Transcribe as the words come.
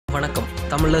வணக்கம்.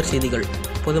 தமிழர் செய்திகள்.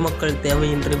 பொதுமக்கள்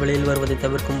தேவையின்றி வெளியில் வருவதை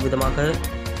தவிர்க்கும் விதமாக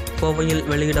கோவையில்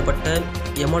வெளியிடப்பட்ட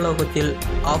எமலோகத்தில்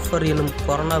ஆஃபர் எனும்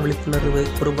கொரோனா விழிப்புணர்வு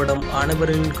குறும்படம்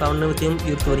அனைவரின் கவனத்தையும்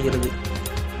ஈர்த்து வருகிறது.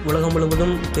 உலகம்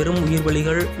முழுவதும் பெரும்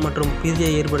உயிர்பலிகள் மற்றும்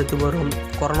பீதியை ஏற்படுத்தி வரும்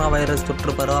கொரோனா வைரஸ்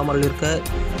தொற்று பரவாமல் இருக்க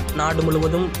நாடு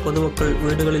முழுவதும் பொதுமக்கள்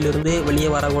வீடுகளிலிருந்து வெளியே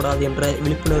வரக்கூடாது என்ற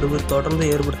விழிப்புணர்வு தொடர்ந்து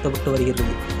ஏற்படுத்தப்பட்டு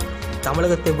வருகிறது.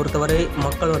 தமிழகத்தை பொறுத்தவரை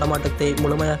மக்கள் நடமாட்டத்தை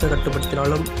முழுமையாக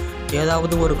கட்டுப்படுத்தினாலும்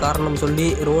ஏதாவது ஒரு காரணம் சொல்லி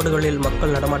ரோடுகளில்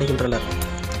மக்கள் நடமாடுகின்றனர்.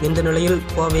 இந்த நிலையில்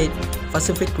கோவை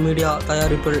பசிபிக் மீடியா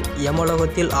தயாரிப்பில்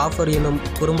எமலோகத்தில் ஆஃபர் எனும்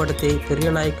குறும்படத்தை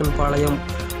பெரியநாயக்கன் பாளையம்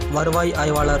வருவாய்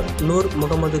ஆய்வாளர் நூர்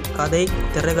முகமது கதை,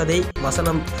 திரைக்கதை,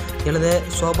 வசனம் எழுத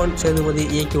சோபன் சேதுபதி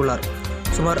இயக்கியுள்ளார்.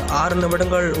 சுமார் 6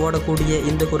 நிமிடங்கள் ஓடக்கூடிய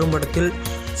இந்த குறும்படத்தில்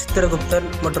சித்திரகுப்தன்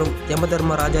மற்றும் எமதர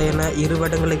ராஜா என 2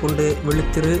 வேடங்களை கொண்டு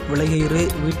விழித்திரு, விலகியிரு,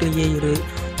 வீட்டிலேயே இரு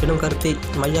எனும் கருத்தை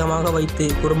மையமாக வைத்து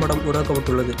குறும்படம்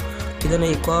உருவாக்கப்பட்டுள்ளது. இதனை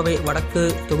கோவை வடக்கு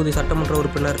தொகுதி சட்டமன்ற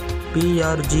உறுப்பினர்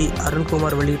PRG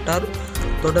அருண்குமார் வெளியிட்டார்.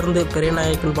 தொடர்ந்து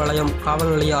பெரியநாயக்கன் பாளையம்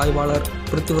காவல் நிலைய ஆய்வாளர்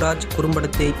பிருத்திவிராஜ்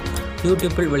குறும்படத்தை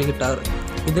யூடியூப்பில் வெளியிட்டார்.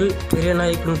 இதில்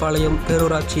பெரியநாயக்கன் பாளையம்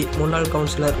பேரூராட்சி முன்னாள்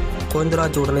கவுன்சிலர்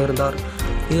கோவிந்தராஜ் உடனிருந்தார்.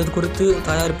 இது குறித்து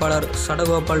தயாரிப்பாளர்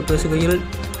சடகோபால் பேசுகையில்,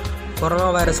 கொரோனா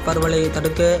வைரஸ் பரவலை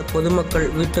தடுக்க பொதுமக்கள்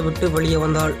வீட்டை விட்டு வெளியே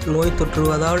வந்தால் நோய்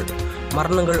தொற்றுவதால்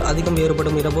மரணங்கள் அதிகம்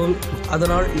ஏற்படும் எனவும்,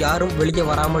 அதனால் யாரும் வெளியே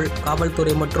வராமல்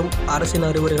காவல்துறை மற்றும் அரசின்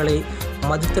அறிவுரைகளை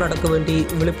மதித்து நடக்க வேண்டி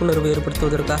விழிப்புணர்வு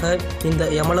ஏற்படுத்துவதற்காக இந்த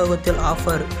எமலோகத்தில்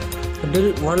ஆஃபர்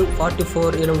டில்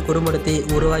 144 எனும் குறும்படத்தை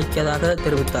உருவாக்கியதாக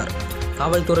தெரிவித்தார்.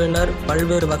 காவல்துறையினர்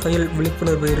பல்வேறு வகையில்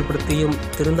விழிப்புணர்வு ஏற்படுத்தியும்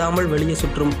திருந்தாமல் வெளியே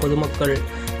சுற்றும் பொதுமக்கள்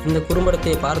இந்த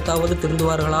குறும்படத்தை பார்த்தாவது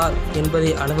திருந்துவார்களா என்பதை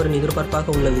அனைவரின் எதிர்பார்ப்பாக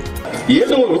உள்ளது.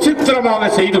 ஏதோ விசித்திரமாக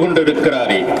செய்து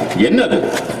கொண்டிருக்கிறாரே, என்னது?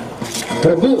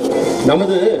 பிரபு,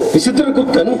 நமது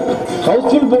சித்திரகுப்தன்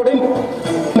ஹவுஸ்ஃபுல் போர்டை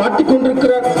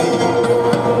மாட்டிக்கொண்டிருக்கிறார்.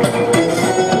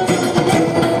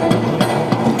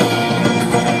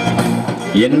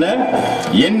 என்ன?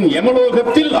 என்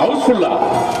எமலோகத்தில் ஹவுஸ்ஃபுல்லா?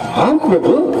 ஆம்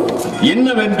பிரபு.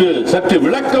 என்னவென்று சற்று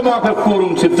விளக்கமாக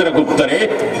கூறும் சித்திரகுப்தரே.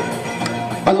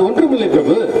 அது ஒன்றுமில்லை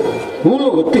பிரபு.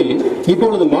 பூலோகத்தில்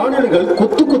இப்பொழுது மாநிலங்கள்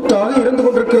கொத்து கொத்தாக இறந்து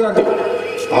கொண்டிருக்கிறார்கள்.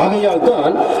 ஆகையால்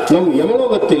தான் நம்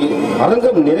எமலோகத்தில்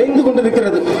அரங்கம் நிறைந்து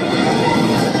கொண்டிருக்கிறது.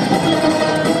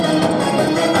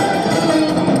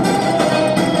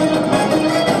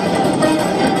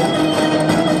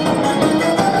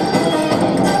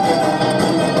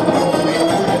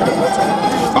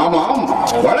 ஆமாம்,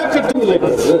 வழக்கத்தில்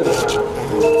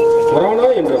கொரோனா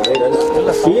என்ற வைரஸ்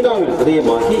சீனாவில்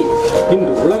உதயமாகி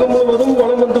இன்று உலகம் முழுவதும்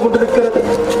வலம் வந்து கொண்டிருக்கிறது.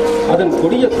 அதன்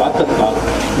கொடிய தாக்கத்தால்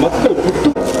மக்கள்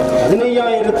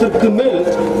 15,000க்கு மேல்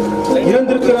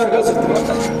இறந்திருக்கிறார்கள்.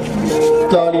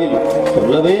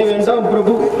 சொல்லவே வேண்டாம்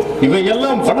பிரபு.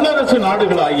 இவையெல்லாம் வல்லரசு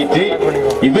நாடுகள் ஆயிற்று.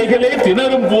 இவைகளே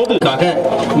திணறும் போது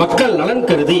மக்கள் நலன்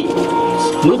கருதி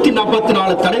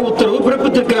 144 தடை உத்தரவு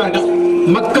பிறப்பித்திருக்கிறார்கள்.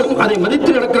 மக்கள் அதை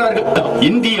மதித்து நடக்கிறார்கள்.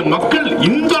 இந்திய மக்கள்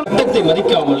இந்த சட்டத்தை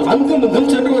மதிக்காமல் அங்கும் இங்கும்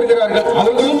சென்று வருகிறார்கள்.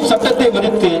 அவர்களும் சட்டத்தை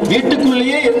மதித்து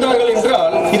வீட்டுக்குள்ளேயே இருந்தார்கள்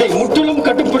என்றால் இதை முற்றிலும்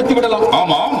கட்டுப்படுத்தி விடலாம்.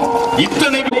 ஆமாம்,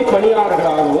 இத்தனை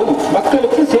பணியாளர்களாகவும்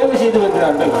மக்களுக்கு சேவை செய்து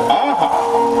வருகிறார்கள். ஆஹா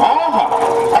ஆஹா.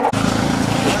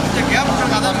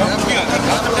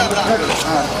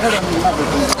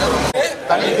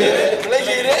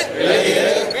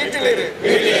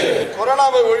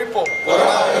 கொரோனாவை ஒழிப்போம்.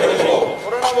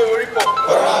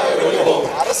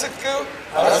 அரசுக்கு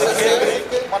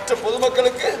மற்ற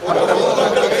பொதுமக்களுக்கு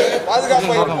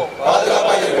பாதுகாப்பாக இருப்போம்.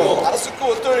 அரசுக்கு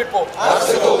ஒத்துழைப்போம்.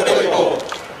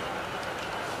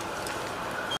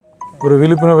 ஒரு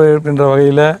விழிப்புணர்வு என்ற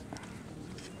வகையில்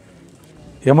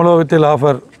எமலோகத்தில்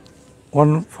ஆஃபர்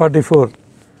 144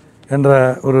 என்ற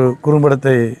ஒரு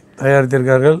குறும்படத்தை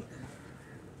தயாரித்திருக்கார்கள்.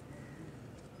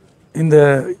 இந்த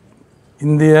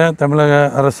இந்திய தமிழக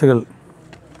அரசுகள்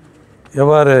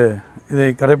எவ்வாறு இதை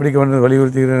கடைபிடிக்க வேண்டும்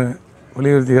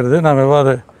வலியுறுத்துகிறது, நாம்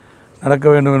எவ்வாறு நடக்க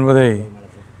வேண்டும் என்பதை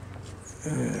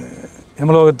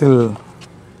எமலோகத்தில்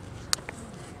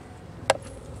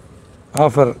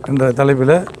ஆஃபர் என்ற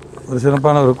தலைப்பில் ஒரு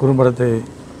சிறப்பான ஒரு குறும்படத்தை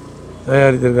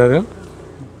தயாரித்திருக்கார்கள்.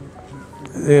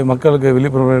 இது மக்களுக்கு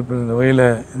விழிப்புணர்வு வகையில்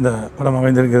இந்த படம்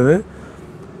அமைந்திருக்கிறது.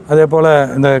 அதே போல்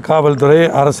இந்த காவல்துறை,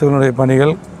 அரசுகளுடைய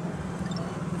பணிகள்,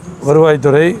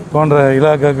 வருவாய்த்துறை போன்ற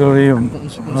இலாக்காக்களுடையும்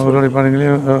அவர்களுடைய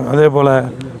பணிகளையும், அதே போல்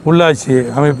உள்ளாட்சி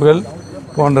அமைப்புகள்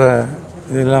போன்ற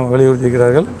இதெல்லாம்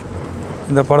வலியுறுத்தியிருக்கிறார்கள்.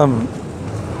 இந்த படம்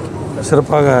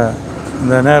சிறப்பாக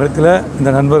இந்த நேரத்தில் இந்த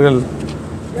நண்பர்கள்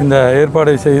இந்த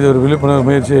ஏற்பாடை செய்து ஒரு விழிப்புணர்வு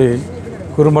முயற்சியை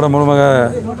குறும்படம் மூலமாக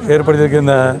ஏற்படுத்தியிருக்க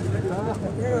இந்த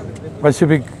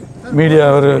பசிபிக் மீடியா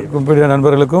குறிப்பிட்ட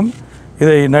நண்பர்களுக்கும்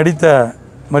இதை நடித்த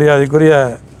மரியாதைக்குரிய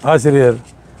ஆசிரியர்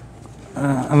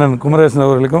அண்ணன் குமரேசன்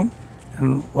அவர்களுக்கும்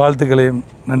என் வாழ்த்துக்களையும்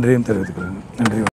நன்றியும் தெரிவித்துக் கொள்கிறேன். நன்றி.